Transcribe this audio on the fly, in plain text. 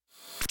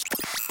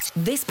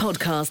This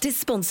podcast is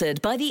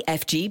sponsored by the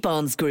FG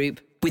Barnes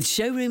Group, with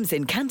showrooms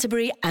in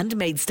Canterbury and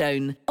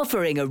Maidstone,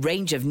 offering a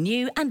range of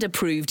new and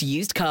approved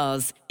used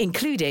cars,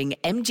 including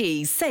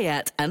MG,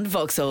 Seat and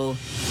Vauxhall.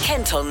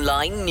 Kent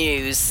Online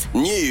News.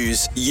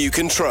 News you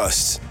can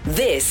trust.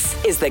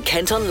 This is the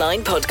Kent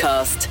Online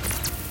Podcast.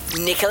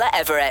 Nicola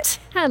Everett.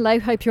 Hello,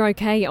 hope you're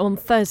okay on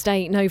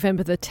Thursday,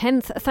 November the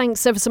 10th.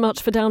 Thanks ever so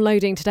much for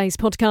downloading today's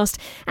podcast.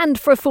 And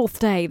for a fourth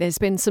day, there's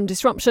been some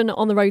disruption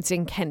on the roads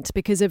in Kent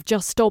because of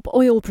Just Stop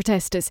Oil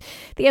protesters.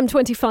 The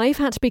M25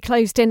 had to be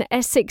closed in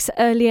Essex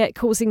earlier,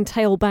 causing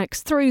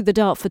tailbacks through the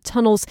Dartford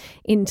tunnels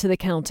into the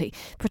county.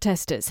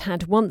 Protesters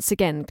had once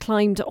again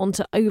climbed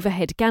onto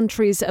overhead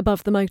gantries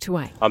above the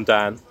motorway. I'm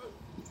Dan.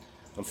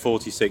 I'm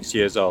 46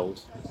 years old.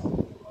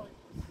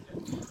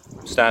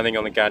 I'm standing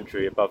on the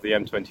gantry above the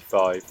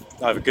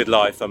M25. I have a good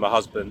life. I'm a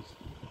husband.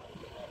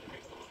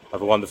 I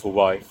have a wonderful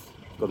wife.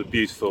 I've got a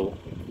beautiful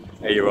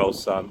 8-year-old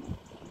son.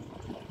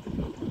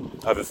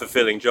 I have a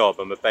fulfilling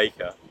job. I'm a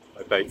baker.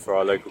 I bake for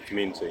our local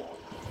community.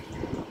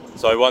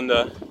 So I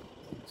wonder,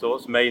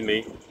 what's made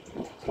me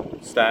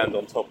stand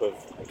on top of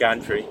a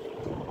gantry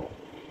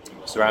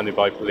surrounded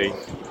by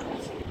police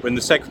when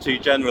the Secretary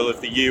General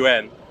of the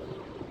UN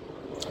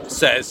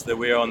says that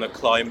we are on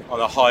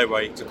a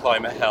highway to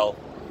climate hell,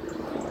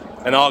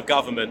 and our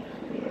government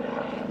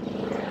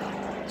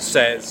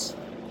says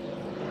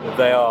that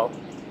they are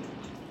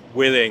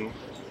willing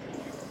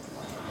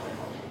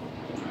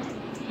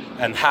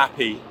and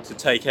happy to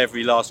take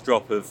every last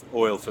drop of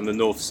oil from the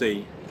North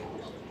Sea.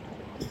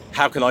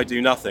 How can I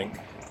do nothing?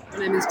 My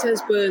name is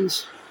Tez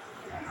Burns.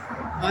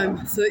 I'm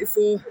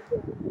 34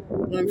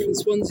 and I'm from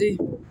Swansea,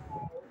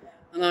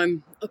 and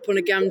I'm up on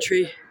a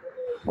gantry.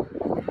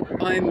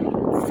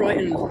 I'm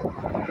frightened,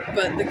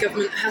 but the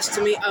government has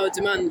to meet our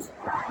demand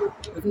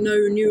of no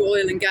new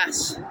oil and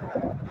gas.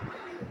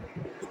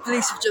 The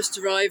police have just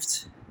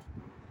arrived.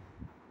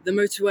 The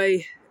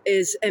motorway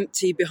is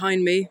empty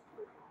behind me,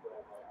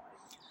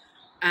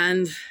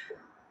 and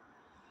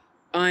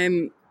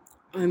I'm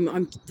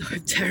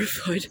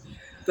terrified,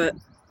 but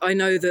I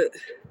know that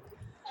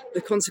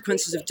the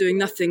consequences of doing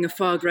nothing are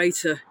far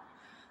greater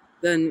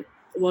than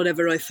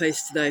whatever I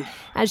face today.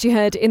 As you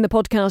heard in the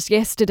podcast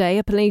yesterday,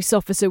 a police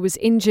officer was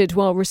injured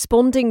while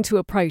responding to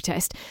a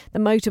protest. The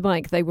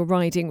motorbike they were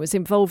riding was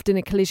involved in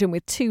a collision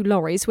with 2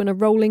 lorries when a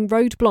rolling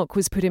roadblock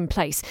was put in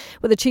place.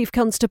 Well, the Chief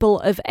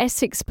Constable of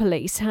Essex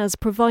Police has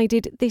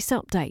provided this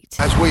update.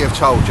 As we have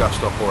told Just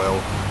Stop Oil,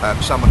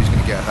 somebody's going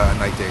to get hurt, and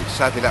they did.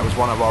 Sadly, that was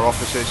one of our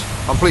officers.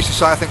 I'm pleased to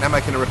say I think they're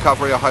making a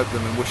recovery. I hope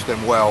them and wish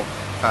them well.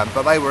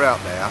 But they were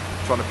out there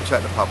trying to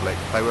protect the public.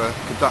 They were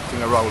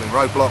conducting a rolling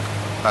roadblock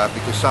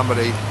because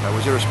somebody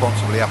was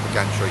irresponsibly up a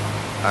gantry,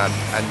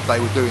 and they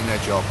were doing their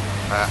job.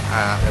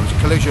 There was a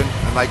collision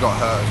and they got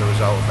hurt as a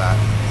result of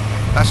that.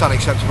 That's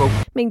unacceptable.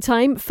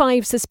 Meantime,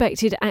 5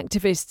 suspected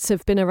activists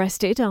have been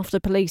arrested after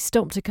police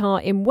stopped a car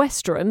in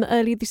Westerham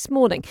early this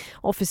morning.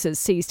 Officers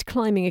seized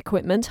climbing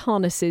equipment,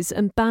 harnesses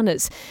and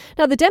banners.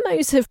 Now, the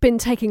demos have been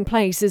taking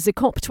place as the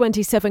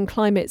COP27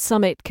 climate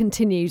summit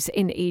continues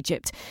in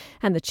Egypt.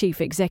 And the chief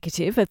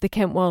executive of the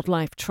Kent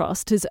Wildlife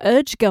Trust has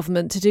urged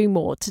government to do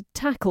more to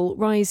tackle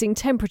rising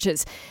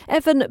temperatures.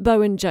 Evan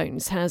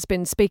Bowen-Jones has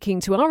been speaking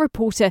to our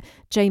reporter,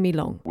 Jamie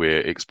Long. We're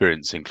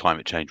experiencing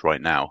climate change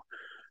right now.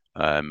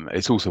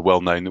 It's also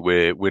well known that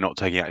we're not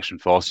taking action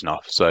fast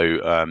enough. So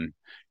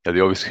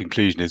the obvious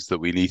conclusion is that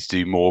we need to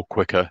do more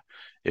quicker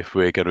if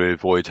we're going to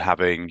avoid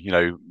having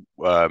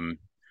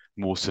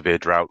more severe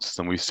droughts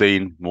than we've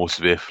seen, more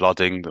severe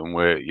flooding than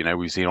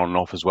we've seen on and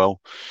off as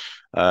well.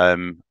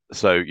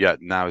 So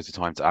now is the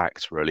time to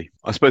act, really.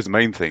 I suppose the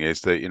main thing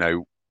is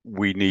that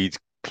we need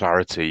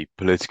clarity,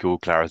 political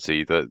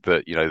clarity, that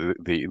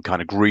the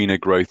kind of greener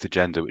growth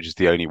agenda, which is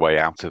the only way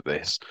out of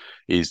this,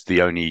 is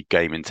the only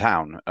game in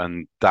town,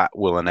 and that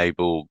will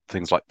enable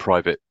things like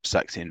private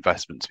sector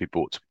investment to be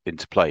brought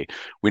into play.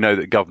 We know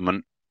that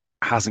government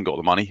hasn't got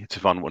the money to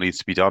fund what needs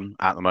to be done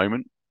at the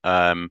moment,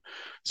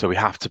 so we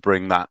have to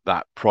bring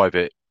that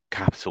private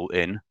capital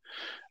in,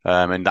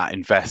 and that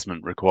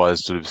investment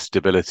requires sort of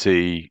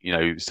stability,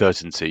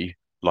 certainty,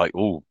 like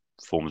all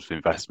forms of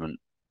investment,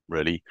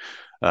 really.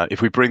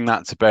 If we bring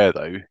that to bear,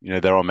 though,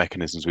 there are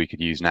mechanisms we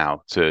could use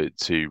now to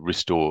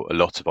restore a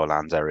lot of our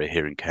land area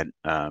here in Kent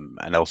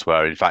and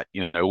elsewhere. In fact,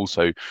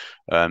 also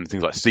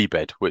things like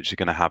seabed, which are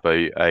going to have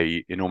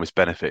a enormous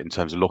benefit in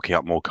terms of locking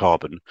up more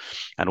carbon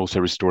and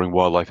also restoring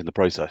wildlife in the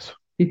process.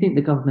 Do you think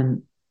the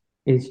government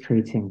is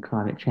treating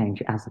climate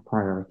change as a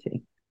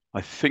priority? I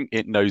think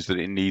it knows that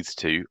it needs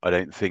to. I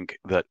don't think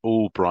that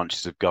all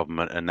branches of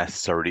government are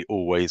necessarily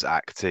always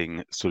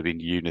acting sort of in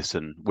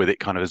unison with it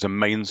kind of as a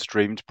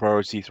mainstreamed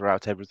priority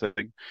throughout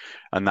everything.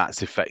 And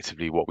that's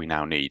effectively what we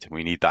now need.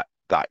 We need that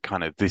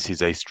kind of, this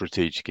is a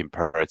strategic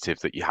imperative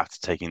that you have to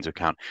take into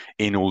account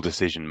in all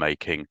decision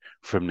making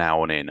from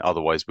now on in.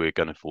 Otherwise, we're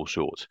going to fall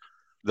short.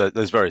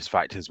 There's various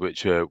factors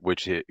which are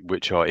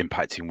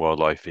impacting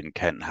wildlife in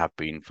Kent and have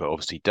been for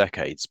obviously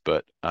decades,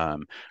 but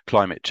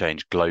climate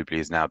change globally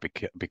is now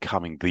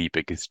becoming the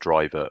biggest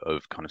driver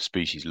of kind of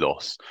species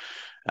loss.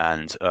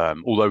 And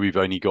although we've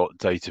only got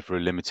data for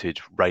a limited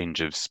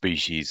range of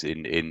species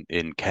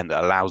in Kent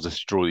that allows us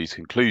to draw these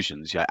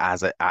conclusions,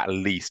 as at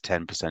least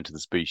 10% of the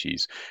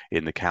species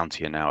in the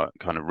county are now at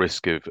kind of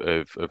risk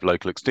of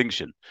local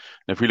extinction.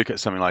 And if we look at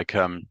something like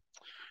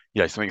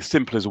something as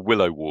simple as a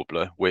willow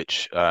warbler,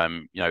 which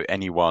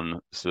anyone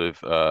sort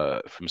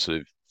of from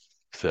sort of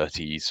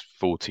 30s,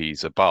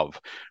 40s above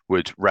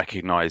would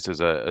recognise as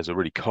a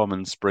really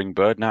common spring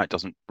bird. Now it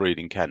doesn't breed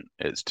in Kent;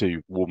 it's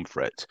too warm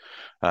for it.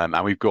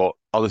 And we've got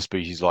other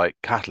species like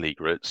cattle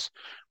egrets,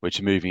 which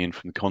are moving in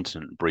from the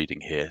continent and breeding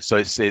here. So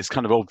it's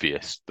kind of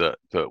obvious that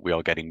we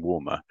are getting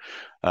warmer.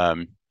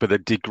 But the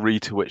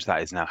degree to which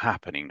that is now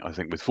happening, I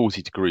think, with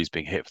 40 degrees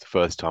being hit for the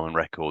first time on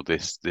record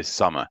this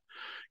summer,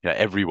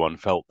 everyone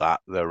felt that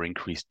there were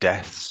increased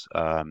deaths.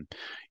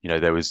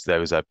 There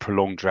was a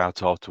prolonged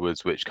drought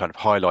afterwards, which kind of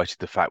highlighted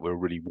the fact we're a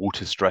really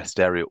water stressed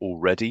area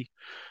already.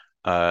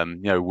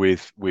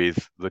 With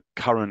the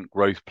current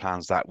growth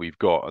plans that we've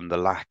got and the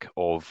lack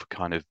of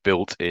kind of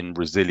built-in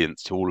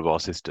resilience to all of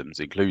our systems,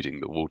 including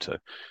the water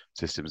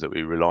systems that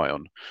we rely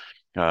on,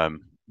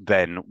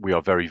 then we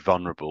are very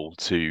vulnerable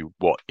to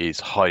what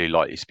is highly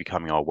likely to be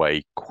coming our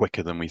way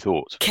quicker than we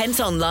thought. Kent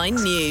Online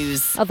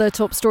News. Other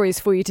top stories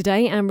for you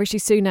today, and Rishi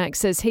Sunak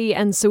says he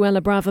and Suella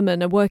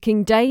Braverman are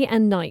working day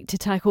and night to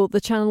tackle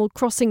the Channel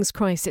crossings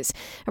crisis.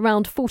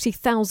 Around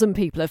 40,000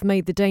 people have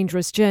made the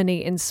dangerous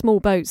journey in small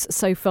boats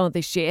so far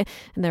this year,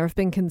 and there have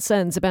been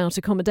concerns about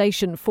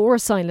accommodation for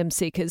asylum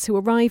seekers who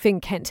arrive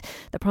in Kent.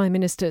 The Prime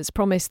Minister's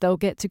promised they'll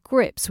get to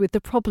grips with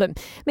the problem.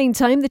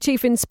 Meantime, the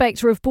Chief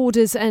Inspector of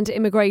Borders and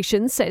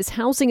Immigration says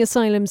housing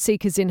asylum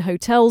seekers in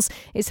hotels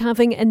is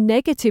having a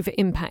negative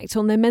impact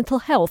on their mental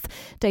health.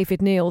 David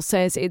Neal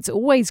says it's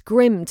always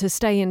grim to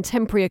stay in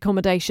temporary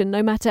accommodation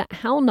no matter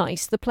how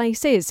nice the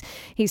place is.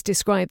 He's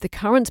described the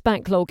current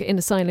backlog in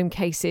asylum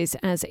cases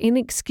as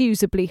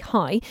inexcusably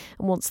high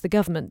and wants the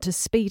government to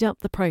speed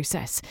up the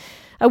process.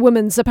 A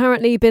woman's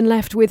apparently been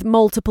left with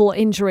multiple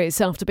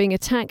injuries after being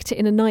attacked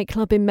in a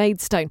nightclub in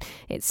Maidstone.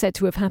 It's said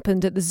to have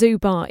happened at the Zoo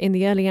Bar in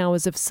the early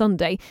hours of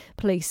Sunday.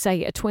 Police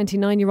say a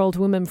 29-year-old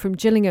woman from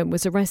Gillingham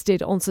was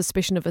arrested on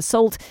suspicion of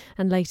assault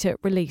and later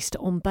released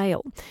on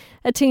bail.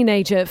 A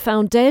teenager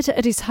found dead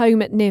at his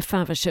home near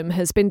Faversham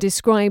has been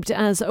described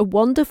as a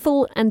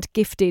wonderful and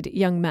gifted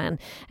young man.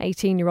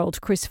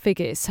 18-year-old Chris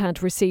Figgis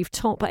had received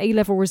top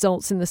A-level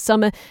results in the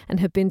summer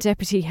and had been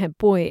deputy head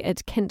boy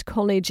at Kent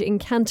College in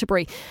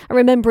Canterbury. A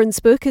remembrance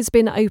book has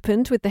been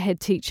opened with the head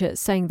teacher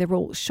saying they're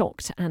all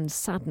shocked and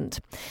saddened.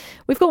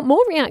 We've got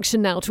more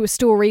reaction now to a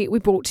story we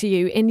brought to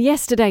you in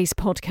yesterday's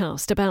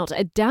podcast about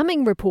a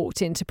damning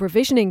report into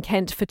provision in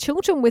Kent for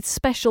children with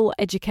special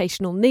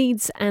educational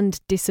needs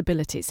and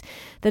disabilities.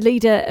 The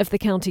leader of the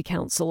County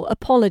Council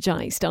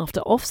apologised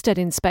after Ofsted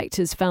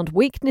inspectors found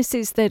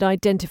weaknesses they'd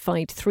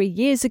identified 3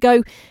 years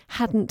ago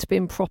hadn't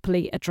been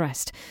properly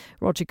addressed.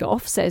 Roger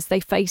Goff says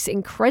they face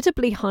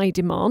incredibly high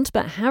demand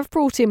but have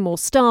brought in more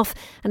staff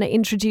and are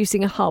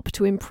introducing a hub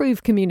to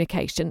improve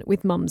communication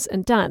with mums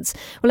and dads.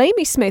 Well,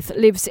 Amy Smith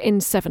lives in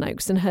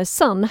Sevenoaks and her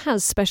son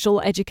has special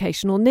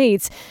educational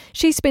needs.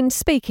 She's been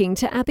speaking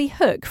to Abby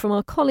Hook from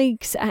our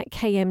colleagues at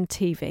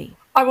KMTV.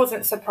 I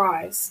wasn't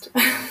surprised.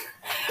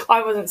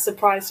 I wasn't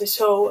surprised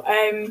at all.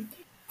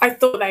 I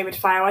thought they would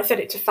fail. I said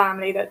it to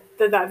family that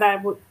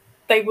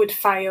they would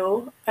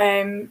fail.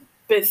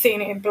 But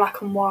seeing it in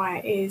black and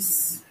white it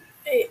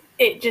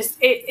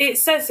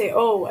says it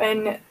all.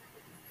 And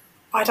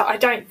I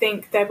don't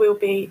think there will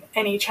be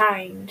any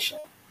change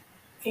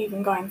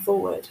even going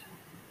forward.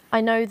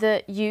 I know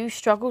that you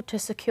struggled to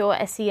secure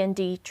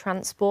SEND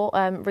transport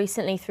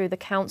recently through the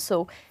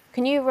council.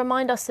 Can you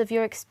remind us of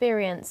your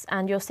experience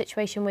and your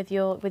situation with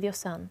your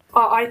son?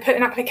 I put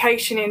an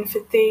application in for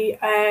the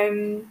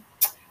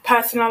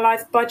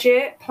personalised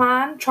budget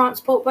plan,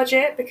 transport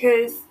budget,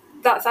 because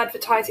that's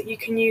advertised that you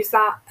can use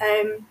that,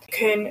 you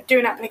can do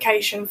an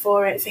application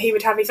for it. So he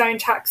would have his own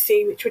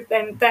taxi, which would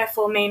then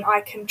therefore mean I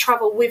can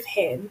travel with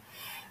him,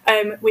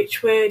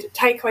 which would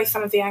take away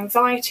some of the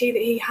anxiety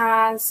that he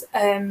has.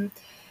 There's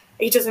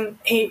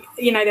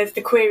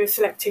the query of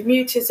selective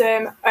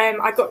mutism.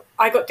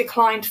 I got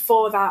declined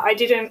for that.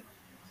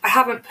 I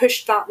haven't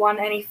pushed that one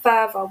any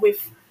further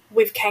with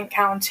Kent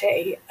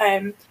County.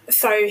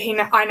 So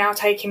I now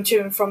take him to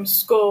and from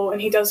school,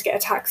 and he does get a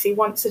taxi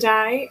once a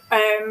day.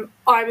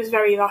 I was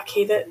very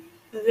lucky that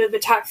the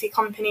taxi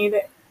company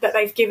that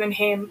they've given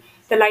him,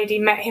 the lady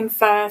met him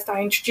first.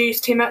 I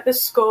introduced him at the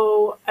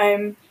school,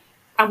 and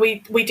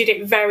we did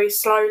it very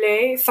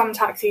slowly.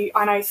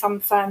 I know some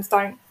firms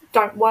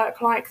don't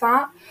work like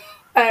that,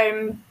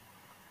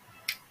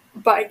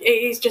 but it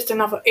is just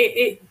another.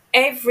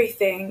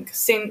 Everything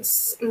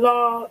since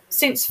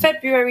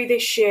February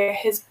this year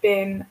has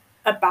been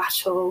a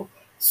battle.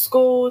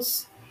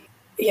 Schools,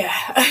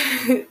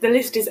 the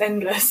list is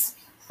endless.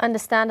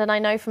 understand, and I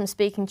know from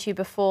speaking to you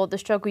before the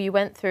struggle you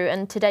went through,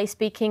 and today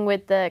speaking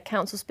with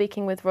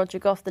Roger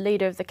Gough, the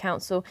leader of the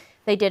council,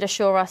 they did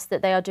assure us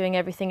that they are doing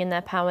everything in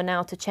their power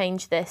now to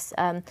change this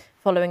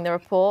following the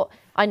report.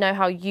 I know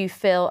how you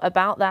feel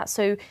about that.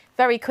 So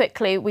very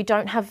quickly, we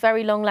don't have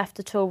very long left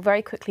at all.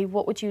 Very quickly,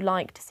 what would you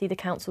like to see the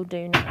council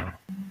do now?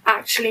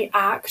 Actually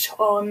act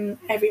on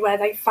everywhere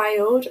they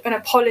failed. An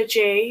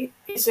apology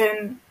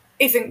isn't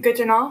good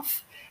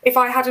enough. If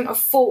I hadn't have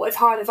fought as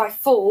hard as I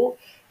fought,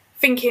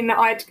 thinking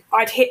that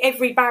I'd hit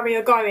every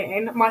barrier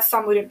going, my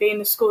son wouldn't be in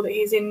the school that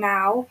he's in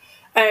now.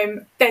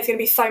 There's going to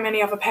be so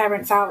many other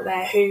parents out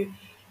there who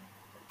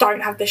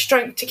don't have the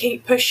strength to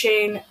keep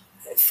pushing.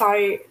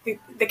 So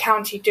the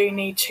county do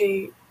need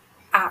to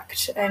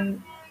act,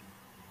 and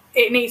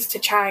it needs to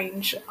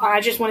change.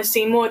 I just want to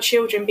see more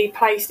children be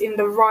placed in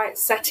the right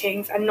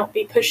settings and not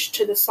be pushed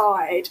to the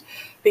side,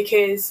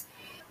 because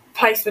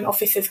placement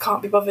officers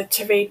can't be bothered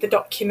to read the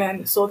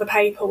documents or the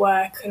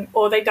paperwork,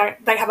 or they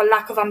have a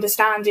lack of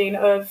understanding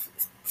of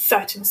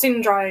certain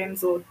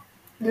syndromes or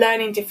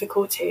learning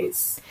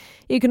difficulties.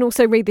 You can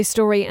also read this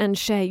story and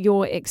share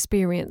your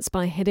experience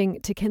by heading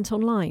to Kent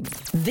Online.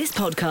 This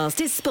podcast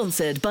is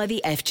sponsored by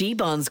the FG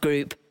Barnes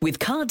Group, with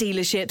car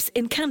dealerships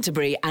in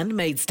Canterbury and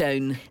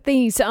Maidstone.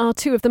 These are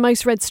two of the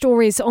most read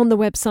stories on the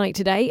website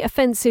today.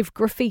 Offensive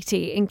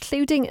graffiti,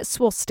 including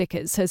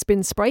swastikas, has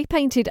been spray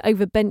painted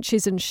over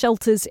benches and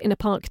shelters in a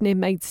park near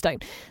Maidstone.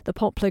 The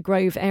Poplar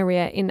Grove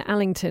area in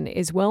Allington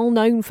is well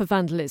known for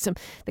vandalism.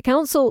 The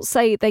council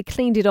say they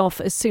cleaned it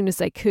off as soon as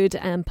they could,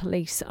 and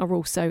police are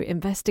also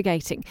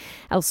investigating.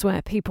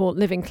 Elsewhere, people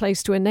living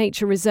close to a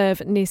nature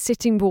reserve near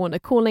Sittingbourne are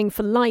calling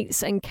for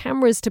lights and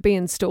cameras to be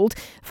installed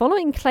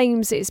following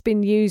claims it's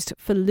been used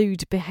for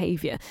lewd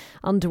behaviour.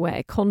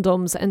 Underwear,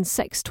 condoms and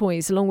sex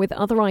toys, along with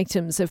other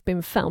items, have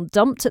been found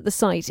dumped at the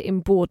site in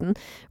Borden.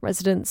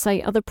 Residents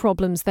say other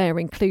problems there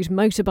include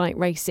motorbike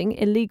racing,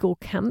 illegal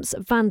camps,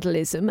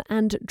 vandalism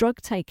and drug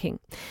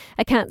taking.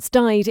 A cat's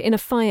died in a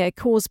fire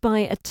caused by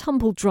a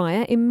tumble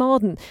dryer in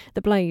Marden.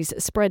 The blaze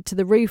spread to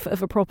the roof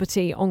of a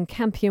property on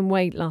Campion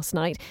Way last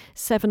night.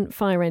 7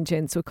 fire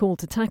engines were called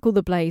to tackle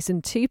the blaze,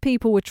 and 2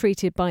 people were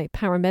treated by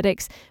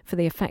paramedics for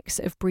the effects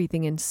of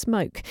breathing in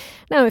smoke.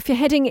 Now, if you're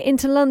heading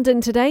into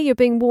London today, you're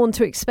being warned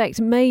to expect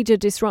major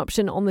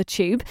disruption on the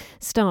tube.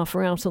 Staff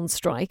are out on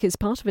strike as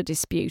part of a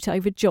dispute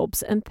over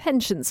jobs and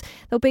pensions.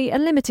 There'll be a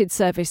limited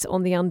service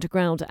on the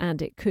Underground, and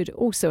it could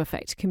also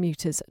affect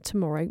commuters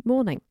tomorrow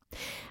morning.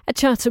 A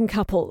Chatham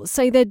couple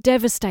say they're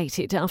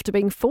devastated after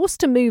being forced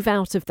to move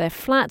out of their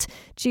flat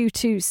due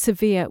to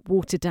severe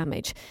water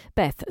damage.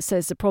 Beth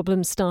says the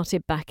problem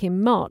started back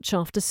in March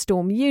after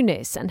Storm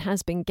Eunice and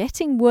has been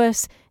getting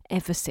worse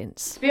ever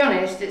since. To be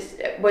honest,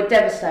 we're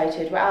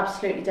devastated. We're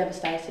absolutely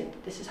devastated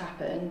this has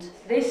happened.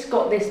 This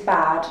got this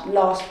bad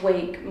last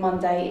week,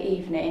 Monday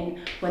evening,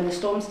 when the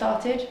storm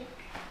started.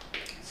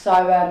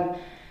 So,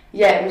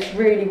 it was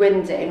really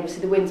windy, and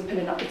obviously the wind's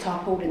pulling up the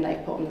tarpaulin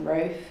they've put on the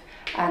roof,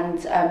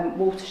 and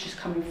water's just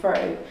coming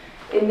through.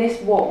 In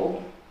this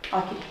wall,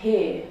 I could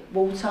hear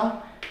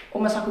water,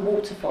 almost like a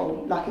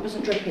waterfall. Like, it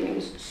wasn't dripping, it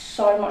was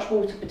so much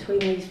water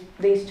between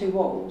these 2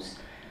 walls.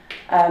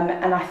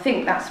 And I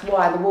think that's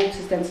why the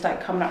water's then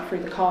started coming up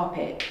through the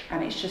carpet,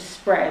 and it's just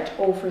spread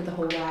all through the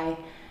hallway.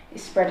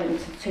 It's spread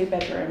into the 2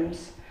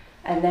 bedrooms,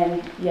 and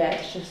then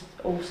it's just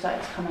all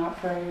started to come out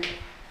through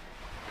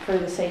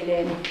the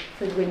ceiling,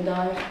 through the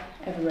window,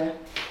 everywhere.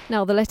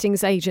 Now, the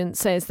lettings agent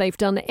says they've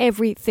done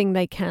everything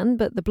they can,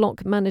 but the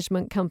block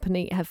management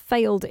company have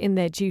failed in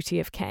their duty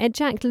of care.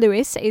 Jack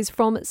Lewis is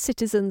from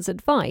Citizens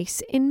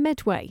Advice in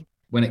Medway.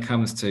 When it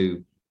comes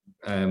to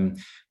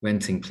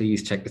renting,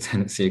 please check the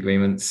tenancy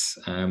agreements,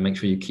 make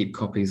sure you keep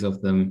copies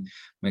of them,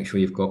 make sure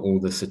you've got all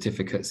the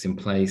certificates in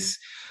place.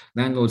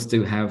 Landlords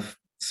do have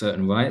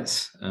certain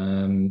rights.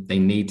 They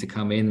need to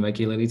come in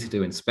regularly to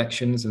do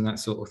inspections and that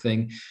sort of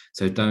thing.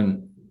 So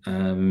don't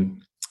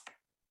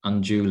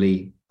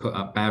unduly put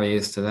up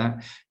barriers to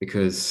that,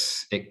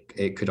 because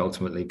it could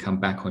ultimately come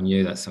back on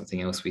you. That's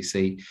something else we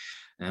see.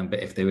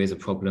 But if there is a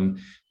problem,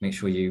 make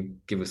sure you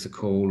give us a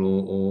call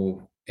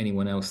or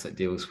anyone else that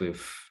deals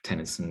with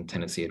tenants and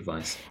tenancy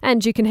advice.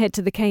 And you can head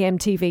to the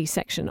KMTV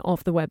section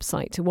of the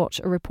website to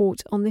watch a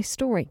report on this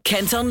story.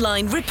 Kent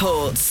Online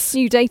reports.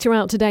 New data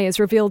out today has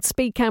revealed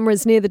speed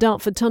cameras near the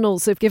Dartford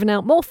tunnels have given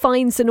out more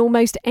fines than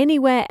almost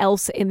anywhere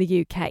else in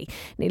the UK.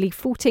 Nearly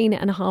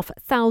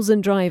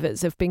 14,500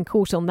 drivers have been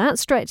caught on that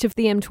stretch of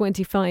the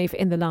M25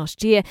 in the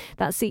last year.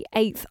 That's the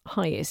 8th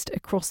highest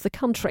across the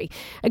country.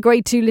 A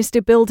Grade 2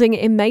 listed building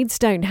in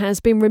Maidstone has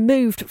been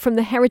removed from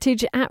the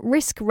Heritage at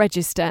Risk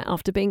register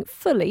after being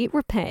fully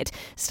repaired.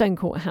 Stone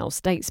Court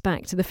House dates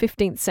back to the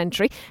 15th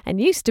century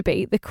and used to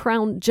be the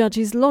Crown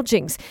Judge's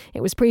lodgings. It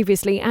was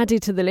previously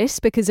added to the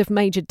list because of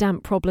major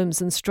damp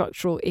problems and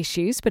structural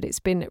issues, but it's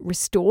been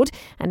restored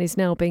and is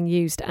now being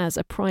used as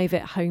a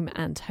private home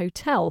and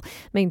hotel.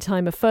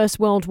 Meantime, a First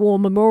World War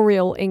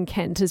memorial in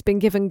Kent has been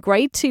given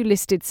Grade 2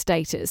 listed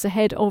status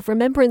ahead of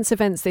remembrance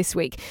events this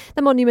week.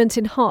 The monument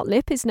in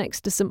Hartlip is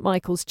next to St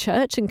Michael's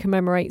Church and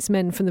commemorates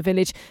men from the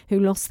village who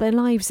lost their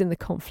lives in the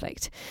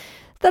conflict.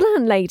 The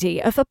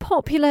landlady of a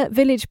popular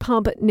village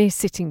pub near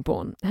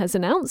Sittingbourne has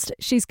announced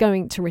she's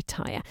going to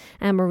retire.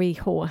 Anne-Marie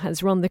Hoare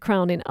has run the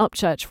Crown in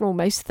Upchurch for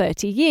almost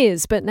 30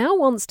 years, but now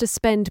wants to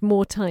spend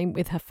more time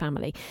with her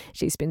family.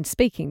 She's been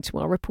speaking to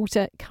our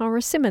reporter,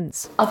 Cara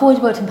Simmons. I've always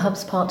worked in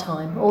pubs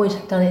part-time, always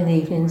done it in the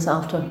evenings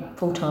after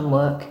full-time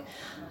work.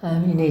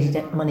 You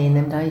needed money in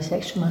them days,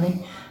 extra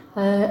money.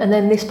 And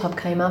then this pub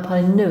came up,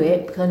 I knew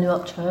it because I knew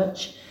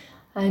Upchurch,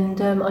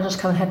 and I just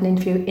come and had an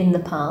interview in the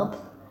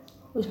pub.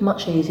 It was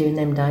much easier in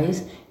them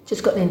days.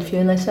 Just got an interview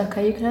and they said,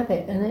 OK, you can have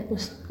it. And it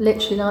was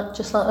literally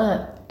just like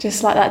that.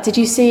 Just like that. Did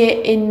you see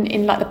it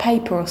in like the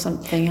paper or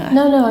something?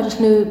 No, I just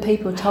knew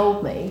people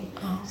told me.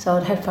 Oh. So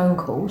I'd had phone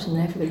calls and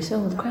everybody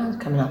said, the Crown's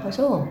coming up. I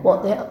said,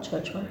 what, the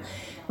Upchurch one?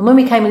 And when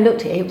we came and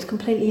looked at it, it was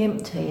completely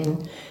empty.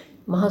 And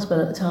my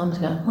husband at the time was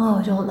going,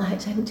 I don't want that,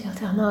 it's empty. I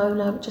thought,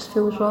 no, it just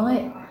feels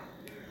right.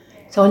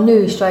 So I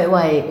knew straight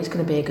away it was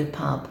going to be a good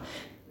pub.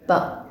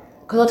 But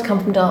because I'd come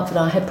from Dartford,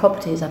 I had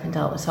properties up in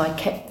Dartford, so I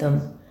kept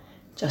them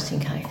just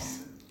in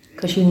case,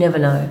 because you never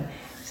know.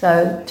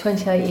 So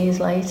 28 years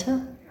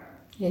later,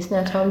 it's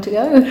now time to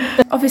go.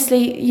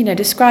 Obviously,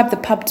 describe the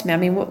pub to me. I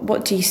mean,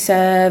 what do you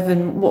serve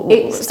and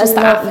what's the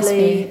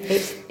atmosphere?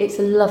 It's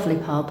a lovely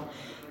pub.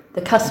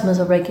 The customers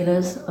are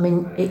regulars. I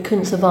mean, it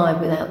couldn't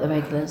survive without the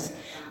regulars.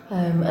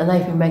 And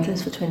they've been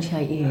regulars for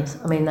 28 years.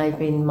 I mean, they've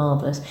been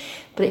marvellous.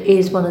 But it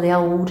is one of the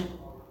old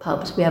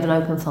pubs. We have an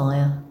open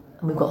fire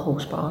and we've got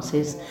horse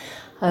brasses.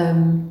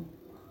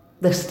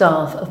 The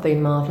staff have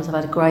been marvellous. I've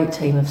had a great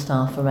team of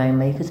staff around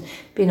me because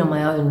I've been on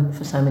my own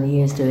for so many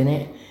years doing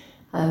it.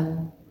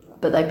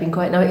 But they've been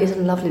great. No, it is a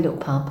lovely little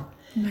pub.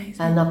 Amazing.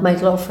 And I've made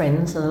a lot of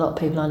friends and a lot of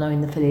people I know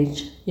in the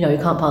village. You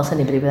can't pass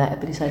anybody without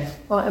everybody saying,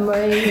 right,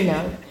 Anne-Marie,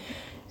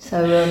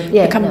 So,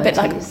 become a bit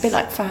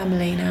like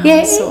family now.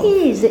 Yeah, it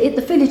is.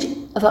 The village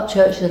of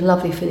Upchurch is a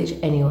lovely village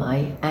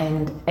anyway,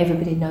 and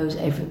everybody knows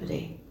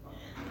everybody.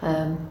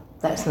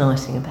 That's the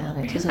nice thing about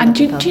it, isn't it? And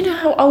do you know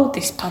how old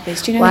this pub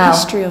is? Do you know the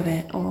history of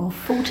it?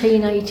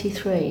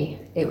 1483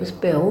 it was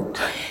built.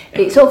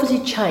 It's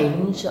obviously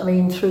changed,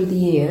 through the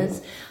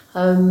years.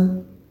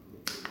 And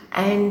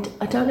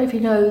I don't know if you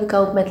know the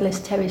gold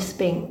medalist Terry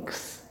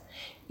Spinks.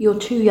 You're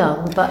too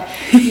young, but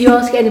you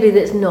ask anybody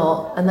that's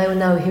not, and they will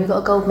know him. He got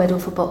a gold medal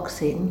for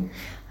boxing.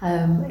 He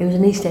was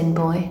an East End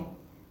boy,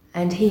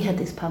 and he had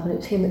this pub, and it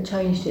was him that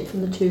changed it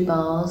from the 2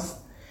 bars.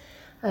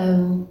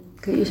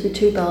 It used to be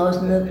 2 bars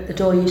and the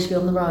door used to be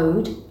on the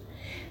road,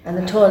 and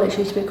the toilets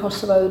used to be across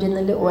the road in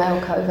the little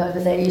alcove over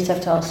there. You used to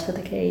have to ask for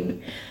the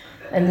key.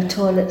 And the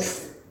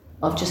toilets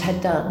I've just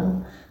had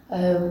done,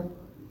 that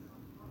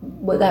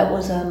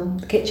was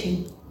the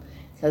kitchen.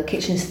 So the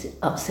kitchen's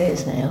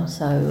upstairs now,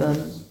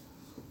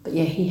 but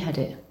yeah, he had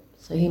it.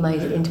 So he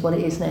made it into what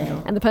it is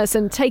now. And the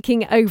person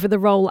taking over the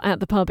role at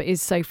the pub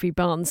is Sophie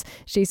Barnes.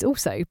 She's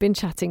also been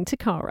chatting to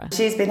Cara.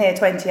 She's been here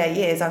 28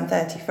 years, I'm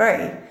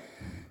 33.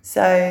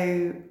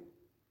 So,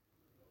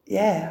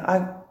 yeah,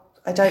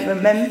 I don't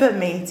remember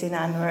meeting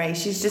Anne-Marie.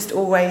 She's just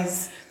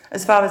always,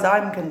 as far as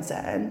I'm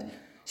concerned,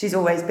 she's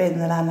always been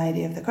the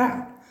landlady of the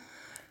Crown.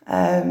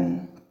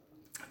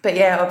 But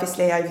yeah,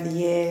 obviously over the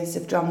years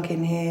I've drunk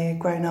in here,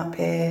 grown up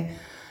here,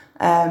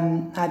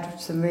 had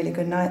some really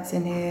good nights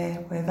in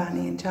here with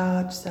Annie in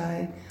charge.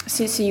 So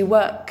you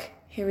work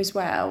here as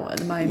well at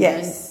the moment?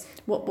 Yes.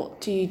 What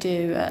do you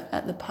do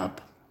at the pub?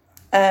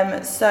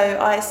 So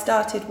I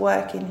started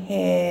working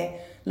here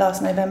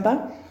last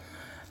November.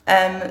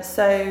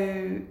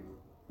 So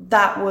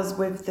that was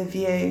with the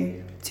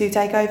view to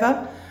take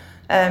over.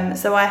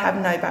 So I have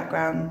no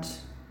background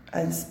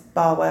as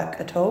bar work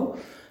at all.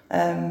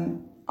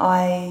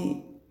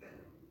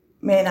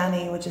 Me and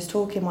Annie were just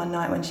talking one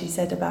night when she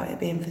said about it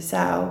being for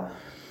sale,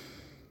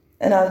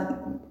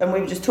 and we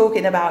were just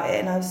talking about it,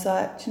 and I was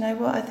like, do you know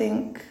what, I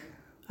think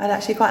I'd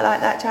actually quite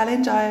like that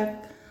challenge. I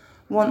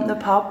want the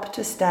pub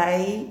to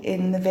stay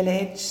in the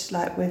village,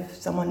 like with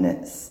someone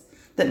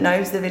that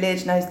knows the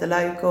village, knows the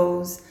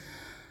locals.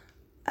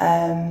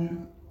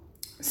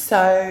 So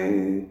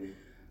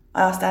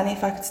I asked Annie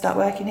if I could start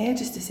working here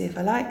just to see if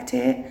I liked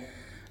it.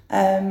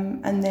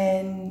 And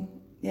then,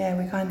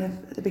 we kind of,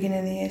 at the beginning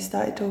of the year,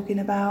 started talking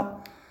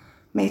about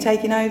me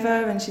taking over,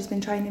 and she's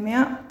been training me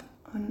up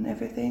on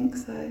everything,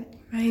 so.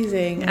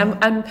 Amazing. Yeah.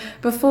 And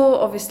before,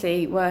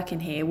 obviously,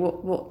 working here,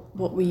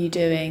 what were you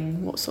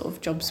doing? What sort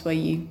of jobs were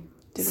you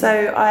doing?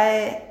 So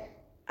I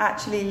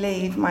actually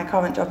leave my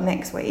current job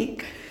next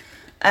week,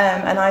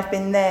 and I've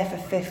been there for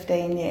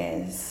 15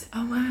 years.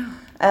 Oh,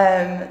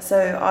 wow. So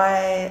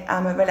I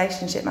am a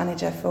relationship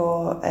manager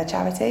for a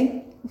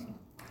charity.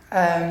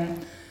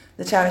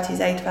 The charity's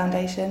Aid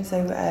Foundation,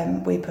 so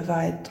we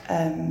provide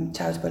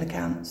charitable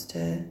accounts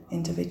to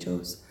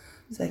individuals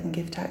so they can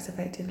give tax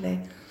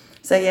effectively.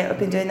 So yeah, I've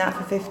been doing that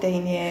for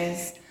 15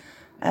 years.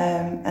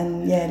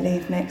 and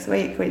leave next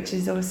week, which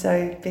is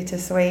also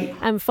bittersweet.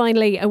 And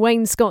finally, a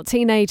Wayne Scott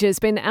teenager's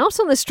been out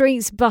on the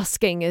streets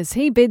busking as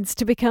he bids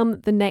to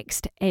become the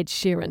next Ed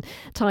Sheeran.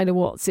 Tyler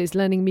Watts is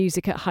learning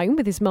music at home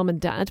with his mum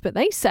and dad, but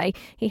they say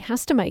he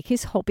has to make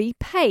his hobby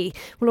pay.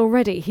 Well,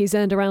 already he's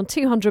earned around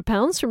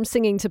 £200 from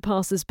singing to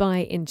passers-by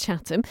in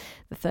Chatham.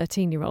 The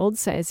 13-year-old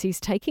says he's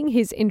taking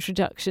his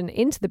introduction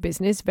into the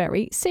business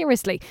very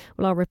seriously.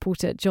 Well, our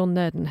reporter John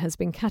Nurden has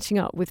been catching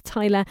up with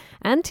Tyler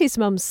and his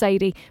mum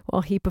Sadie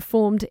while he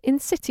performed in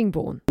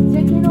Sittingbourne.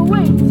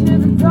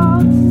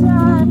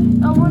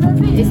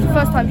 It's the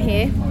first time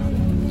here,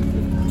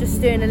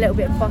 just doing a little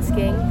bit of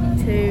busking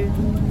to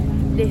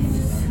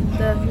lift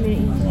the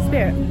community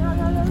spirit.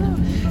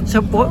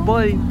 So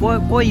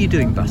why are you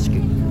doing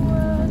busking?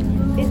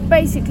 It's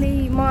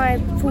basically my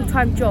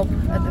full-time job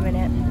at the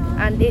minute,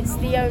 and it's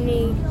the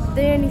only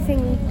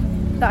thing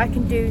that I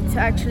can do to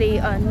actually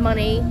earn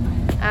money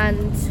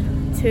and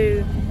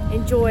to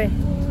enjoy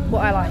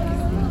what I like.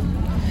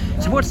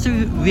 So what's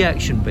the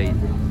reaction been?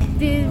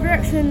 The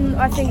reaction,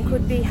 I think,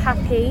 would be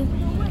happy.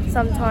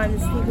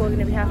 Sometimes people are going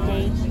to be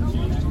happy,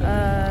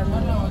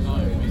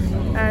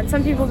 and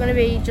some people are going to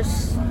be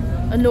just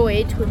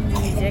annoyed with the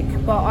music,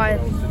 but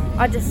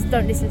I just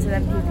don't listen to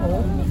them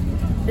people.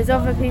 There's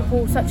other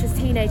people, such as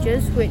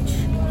teenagers, which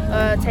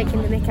are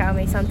taking the mick out of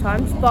me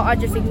sometimes, but I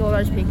just ignore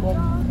those people.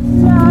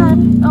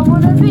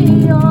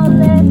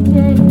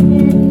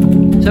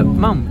 So,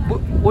 Mum,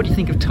 what do you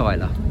think of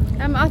Tyler?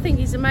 I think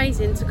he's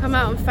amazing to come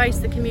out and face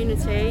the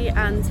community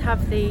and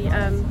have the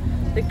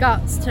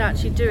guts to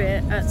actually do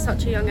it at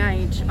such a young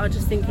age. I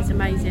just think he's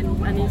amazing,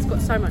 and he's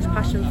got so much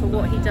passion for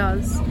what he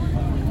does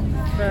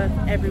for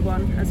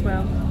everyone as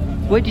well.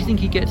 Where do you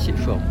think he gets it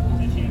from?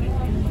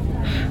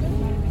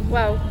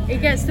 Well, he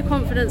gets the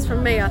confidence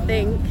from me, I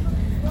think,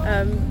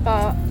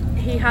 but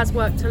he has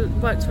worked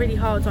really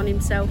hard on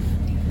himself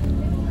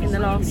in the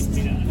last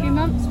few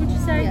months, would you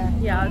say?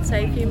 Yeah, I'd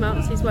say a few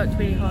months. He's worked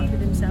really hard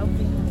with himself.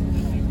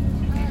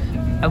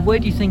 And where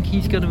do you think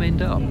he's going to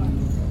end up?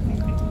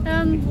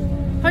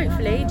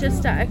 Hopefully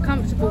just at a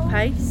comfortable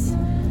pace,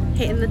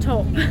 hitting the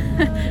top.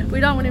 We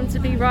don't want him to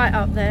be right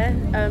up there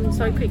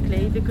so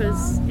quickly,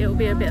 because it'll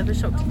be a bit of a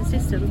shock to the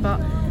system,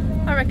 but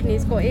I reckon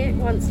he's got it.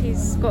 Once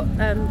he's got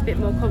a bit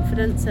more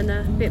confidence and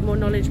a bit more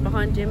knowledge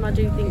behind him, I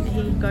do think that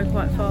he can go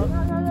quite far.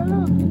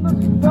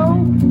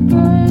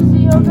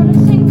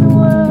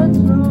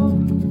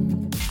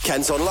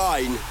 Kent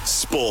Online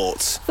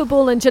Sport.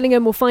 Football, and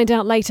Gillingham will find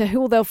out later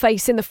who they'll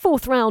face in the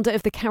fourth round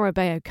of the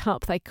Carabao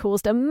Cup. They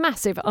caused a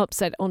massive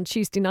upset on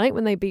Tuesday night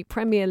when they beat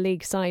Premier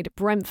League side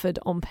Brentford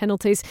on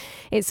penalties.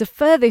 It's the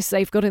furthest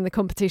they've got in the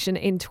competition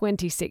in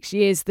 26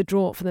 years. The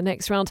draw for the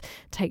next round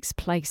takes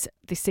place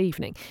this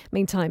evening.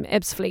 Meantime,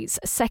 Ebbsfleet's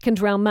second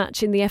round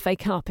match in the FA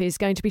Cup is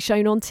going to be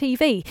shown on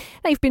TV.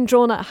 They've been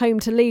drawn at home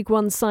to League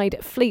One side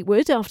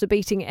Fleetwood after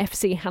beating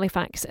FC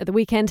Halifax at the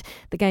weekend.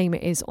 The game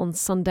is on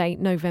Sunday,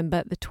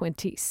 November the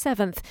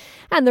 27th.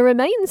 And the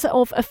remains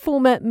of a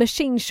former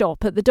machine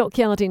shop at the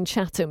Dockyard in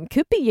Chatham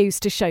could be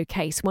used to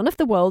showcase one of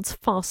the world's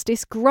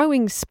fastest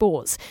growing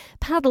sports.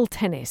 Paddle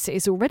tennis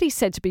is already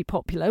said to be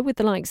popular with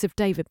the likes of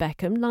David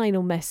Beckham,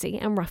 Lionel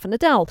Messi and Rafa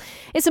Nadal.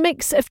 It's a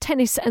mix of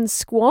tennis and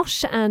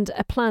squash, and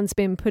a plan's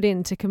been put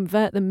in to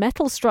convert the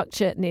metal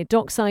structure near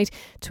Dockside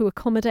to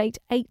accommodate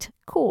 8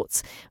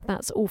 courts.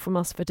 That's all from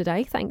us for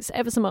today. Thanks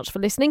ever so much for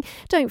listening.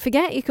 Don't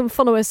forget, you can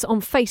follow us on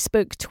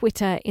Facebook,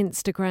 Twitter,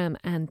 Instagram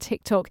and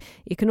TikTok.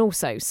 You can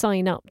also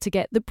sign up to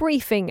get The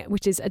Briefing,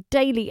 which is a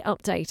daily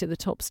update of the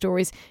top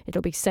stories.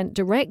 It'll be sent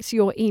direct to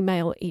your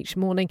email each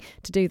morning.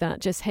 To do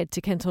that, just head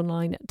to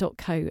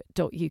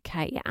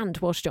kentonline.co.uk. And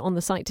whilst you're on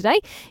the site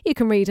today, you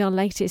can read our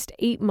latest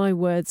Eat My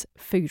Words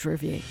food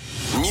review.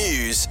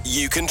 News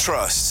you can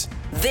trust.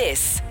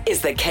 This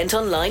is the Kent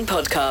Online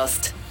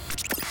Podcast.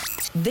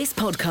 This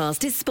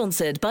podcast is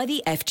sponsored by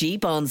the FG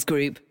Barnes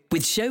Group,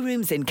 with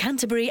showrooms in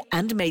Canterbury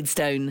and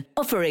Maidstone,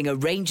 offering a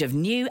range of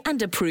new and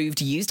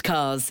approved used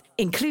cars,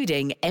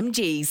 including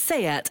MG,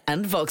 Seat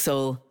and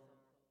Vauxhall.